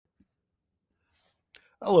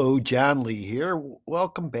Hello, John Lee here.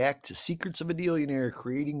 Welcome back to Secrets of a Dealionaire,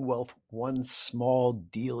 creating wealth one small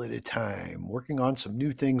deal at a time. Working on some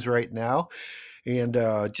new things right now, and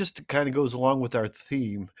just kind of goes along with our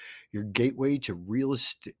theme, your gateway to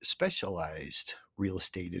specialized real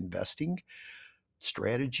estate investing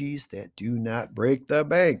strategies that do not break the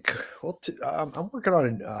bank. I'm working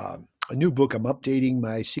on a new book. I'm updating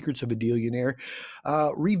my Secrets of a Dealionaire,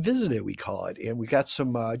 Revisited, we call it, and we got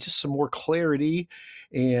some just some more clarity,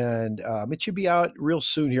 and it should be out real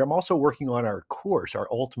soon here. I'm also working on our course, our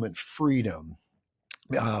Ultimate Freedom,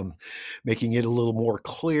 um, making it a little more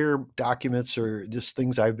clear. Documents or just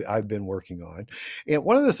things I've been working on. And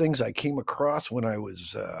one of the things I came across when I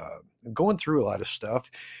was going through a lot of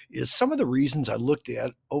stuff is some of the reasons I looked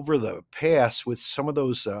at over the past with some of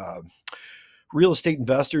those real estate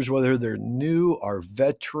investors, whether they're new or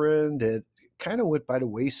veteran, that kind of went by the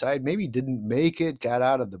wayside, maybe didn't make it, got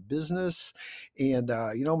out of the business, and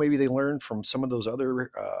maybe they learned from some of those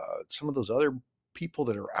other people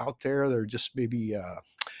that are out there. They're just maybe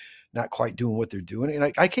not quite doing what they're doing.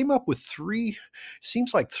 And I came up with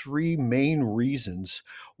seems like three main reasons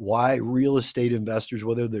why real estate investors,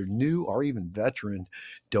 whether they're new or even veteran,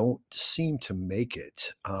 don't seem to make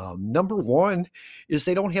it. Number one is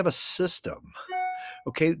they don't have a system.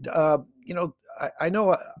 Okay. I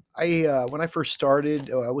know when I first started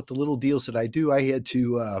with the little deals that I do, I had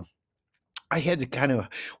to kind of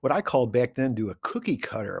what I called back then do a cookie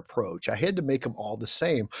cutter approach. I had to make them all the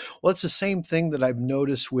same. Well, it's the same thing that I've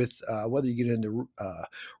noticed with whether you get into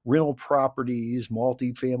rental properties,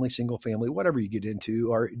 multifamily, single family, whatever you get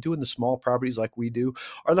into, or doing the small properties like we do,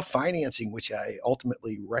 or the financing, which I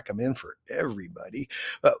ultimately recommend for everybody.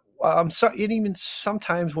 But and even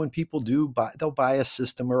sometimes when people do buy, they'll buy a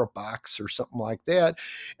system or a box or something like that.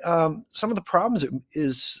 Some of the problems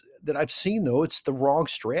is that I've seen, though, it's the wrong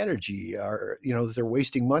strategy, or that they're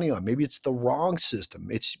wasting money on. Maybe it's the wrong system.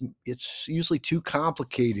 It's usually too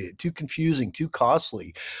complicated, too confusing, too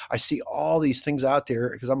costly. I see all these things out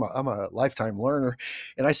there because I'm a lifetime learner,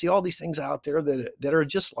 and I see all these things out there that are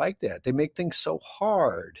just like that. They make things so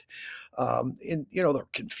hard, and they're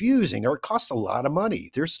confusing, or it costs a lot of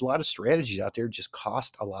money. There's a lot of strategies out there just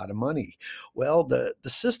cost a lot of money. Well, the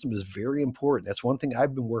system is very important. That's one thing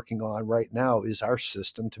I've been working on right now, is our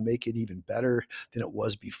system to make it even better than it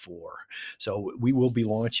was before. So we will be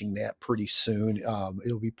launching that pretty soon.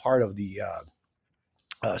 It'll be part of the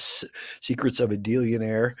Secrets of a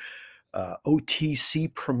Dealionaire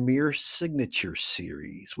OTC Premier Signature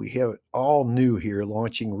Series. We have it all new here,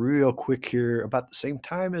 launching real quick here about the same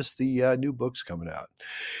time as the new book's coming out.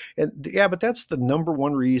 And yeah, but that's the number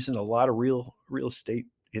one reason a lot of real estate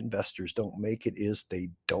investors don't make it, is they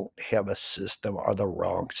don't have a system, or the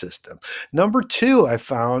wrong system. Number two, I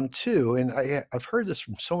found too, and I've heard this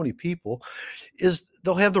from so many people, is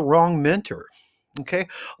they'll have the wrong mentor. Okay.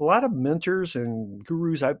 A lot of mentors and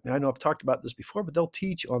gurus, I know I've talked about this before, but they'll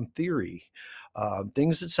teach on theory,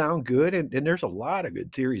 things that sound good. And there's a lot of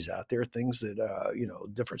good theories out there, things that,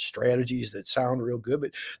 different strategies that sound real good.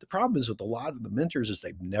 But the problem is with a lot of the mentors is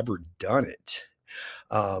they've never done it.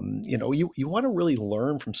 You want to really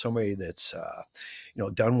learn from somebody that's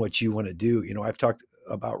done what you want to do. I've talked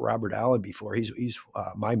about Robert Allen before. He's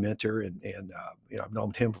my mentor, and I've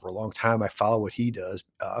known him for a long time. I follow what he does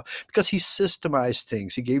because he systemized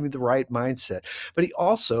things. He gave me the right mindset, but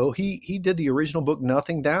he did the original book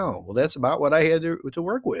Nothing Down. Well, that's about what I had to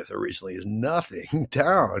work with originally, is nothing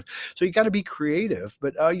down. So you got to be creative,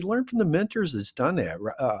 but you learn from the mentors that's done that.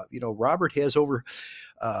 Robert has over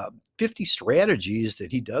 50 strategies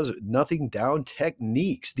that he does, nothing down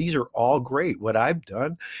techniques. These are all great. What I've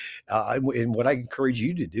done, and what I encourage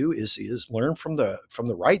you to do is learn from the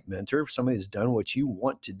right mentor, somebody that's done what you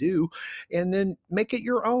want to do, and then make it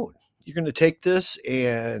your own. You're going to take this,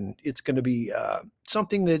 and it's going to be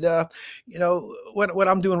something that what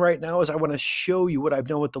I'm doing right now is I want to show you what I've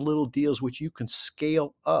done with the little deals, which you can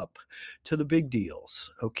scale up to the big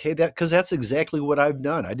deals. Okay, that's exactly what I've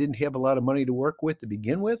done. I didn't have a lot of money to work with to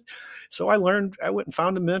begin with, so I went and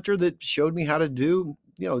found a mentor that showed me how to do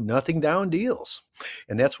nothing down deals,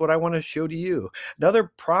 and that's what I want to show to you.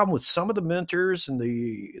 Another problem with some of the mentors and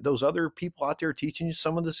those other people out there teaching you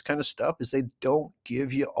some of this kind of stuff is they don't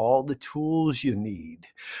give you all the tools you need.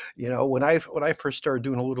 When I first started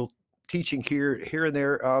doing a little teaching here and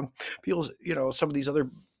there, people, some of these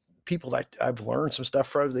other people that I've learned some stuff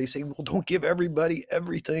from, they say, well, don't give everybody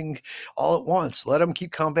everything all at once. Let them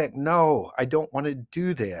keep coming back. No, I don't want to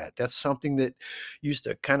do that. That's something that used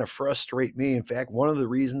to kind of frustrate me. In fact, one of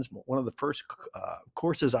the first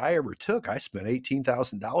courses I ever took, I spent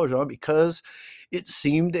 $18,000 on, because It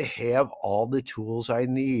seemed to have all the tools I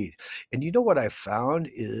need. And you know what I found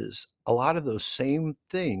is a lot of those same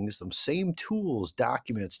things, those same tools,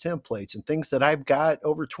 documents, templates, and things that I've got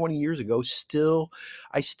over 20 years ago,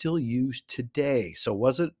 I still use today. So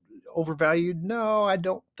was it overvalued? No, I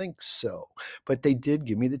don't think so. But they did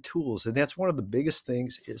give me the tools, and that's one of the biggest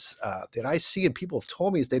things is that I see, and people have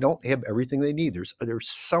told me is they don't have everything they need. There's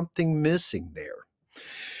something missing there.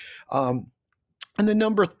 Um, and the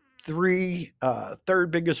number three,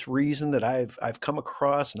 third biggest reason that I've come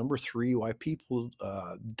across, number three, why people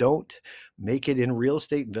don't make it in real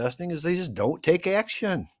estate investing is they just don't take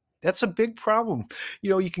action. That's a big problem.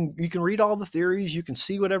 You can read all the theories, you can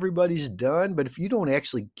see what everybody's done, but if you don't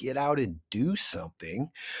actually get out and do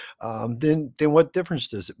something, then what difference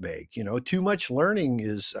does it make? Too much learning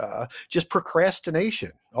is just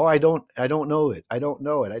procrastination. Oh, I don't know it. I don't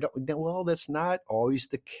know it. I don't. Well, that's not always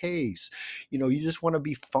the case. You just want to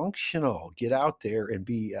be functional. Get out there and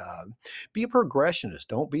be a progressionist.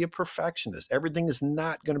 Don't be a perfectionist. Everything is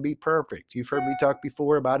not going to be perfect. You've heard me talk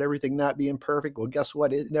before about everything not being perfect. Well, guess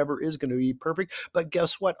what? It never is going to be perfect. But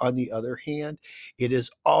guess what? On the other hand, it is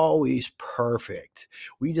always perfect.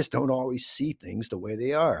 We just don't always see things the way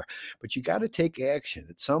they are. But you got to take action.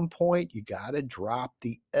 At some point, you got to drop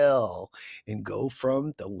the L and go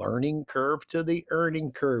from the learning curve to the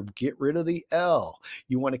earning curve. Get rid of the L.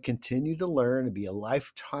 You want to continue to learn and be a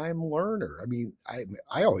lifetime learner. I mean,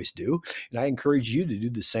 I always do, and I encourage you to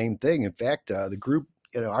do the same thing. In fact, the group,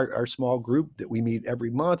 our small group that we meet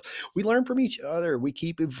every month, we learn from each other. We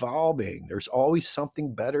keep evolving. There's always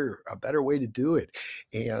something better, a better way to do it.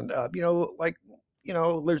 And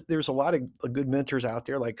there's a lot of good mentors out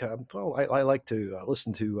there. Like, I like to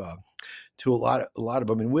listen to a lot of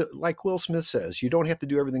them. And like Will Smith says, you don't have to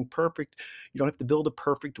do everything perfect. You don't have to build a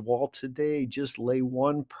perfect wall today. Just lay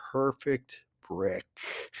one perfect brick.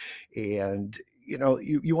 And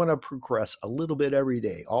you want to progress a little bit every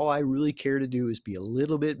day. All I really care to do is be a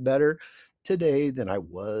little bit better today than I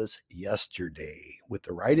was yesterday with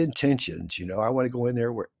the right intentions. I want to go in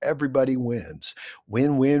there where everybody wins.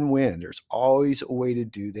 Win, win, win. There's always a way to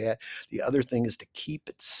do that. The other thing is to keep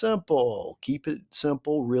it simple. Keep it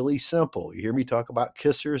simple, really simple. You hear me talk about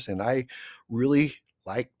kissers, and I really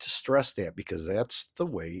like to stress that because that's the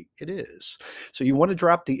way it is. So you want to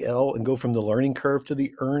drop the L and go from the learning curve to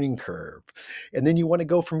the earning curve. And then you want to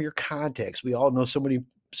go from your contacts. We all know so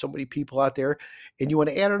many people out there, and you want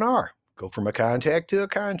to add an R. Go from a contact to a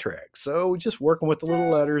contract. So just working with the little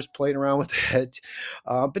letters, playing around with that.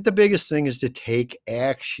 But the biggest thing is to take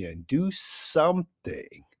action. Do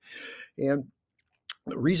something. And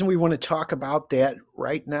the reason we want to talk about that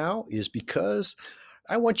right now is because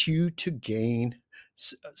I want you to gain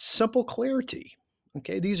simple clarity.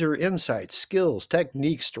 Okay, these are insights, skills,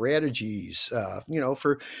 techniques, strategies,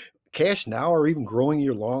 for cash now or even growing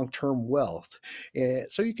your long-term wealth. And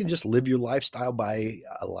so you can just live your lifestyle by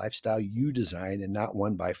a lifestyle you design and not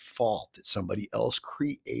one by fault that somebody else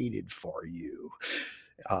created for you.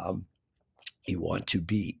 Um, you want to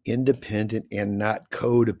be independent and not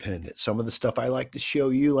codependent. Some of the stuff I like to show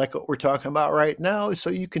you, like what we're talking about right now, is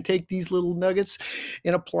so you can take these little nuggets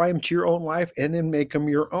and apply them to your own life and then make them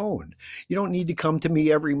your own. You don't need to come to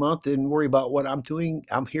me every month and worry about what I'm doing.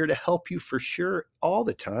 I'm here to help you for sure all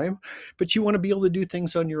the time, but you want to be able to do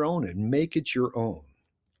things on your own and make it your own.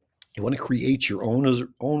 You want to create your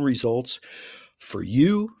own results for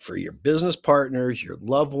you, for your business partners, your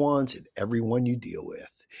loved ones, and everyone you deal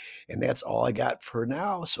with. And that's all I got for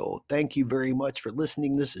now. So thank you very much for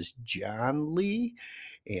listening. This is John Lee,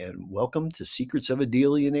 and welcome to Secrets of a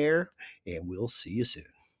Dealionaire, and we'll see you soon.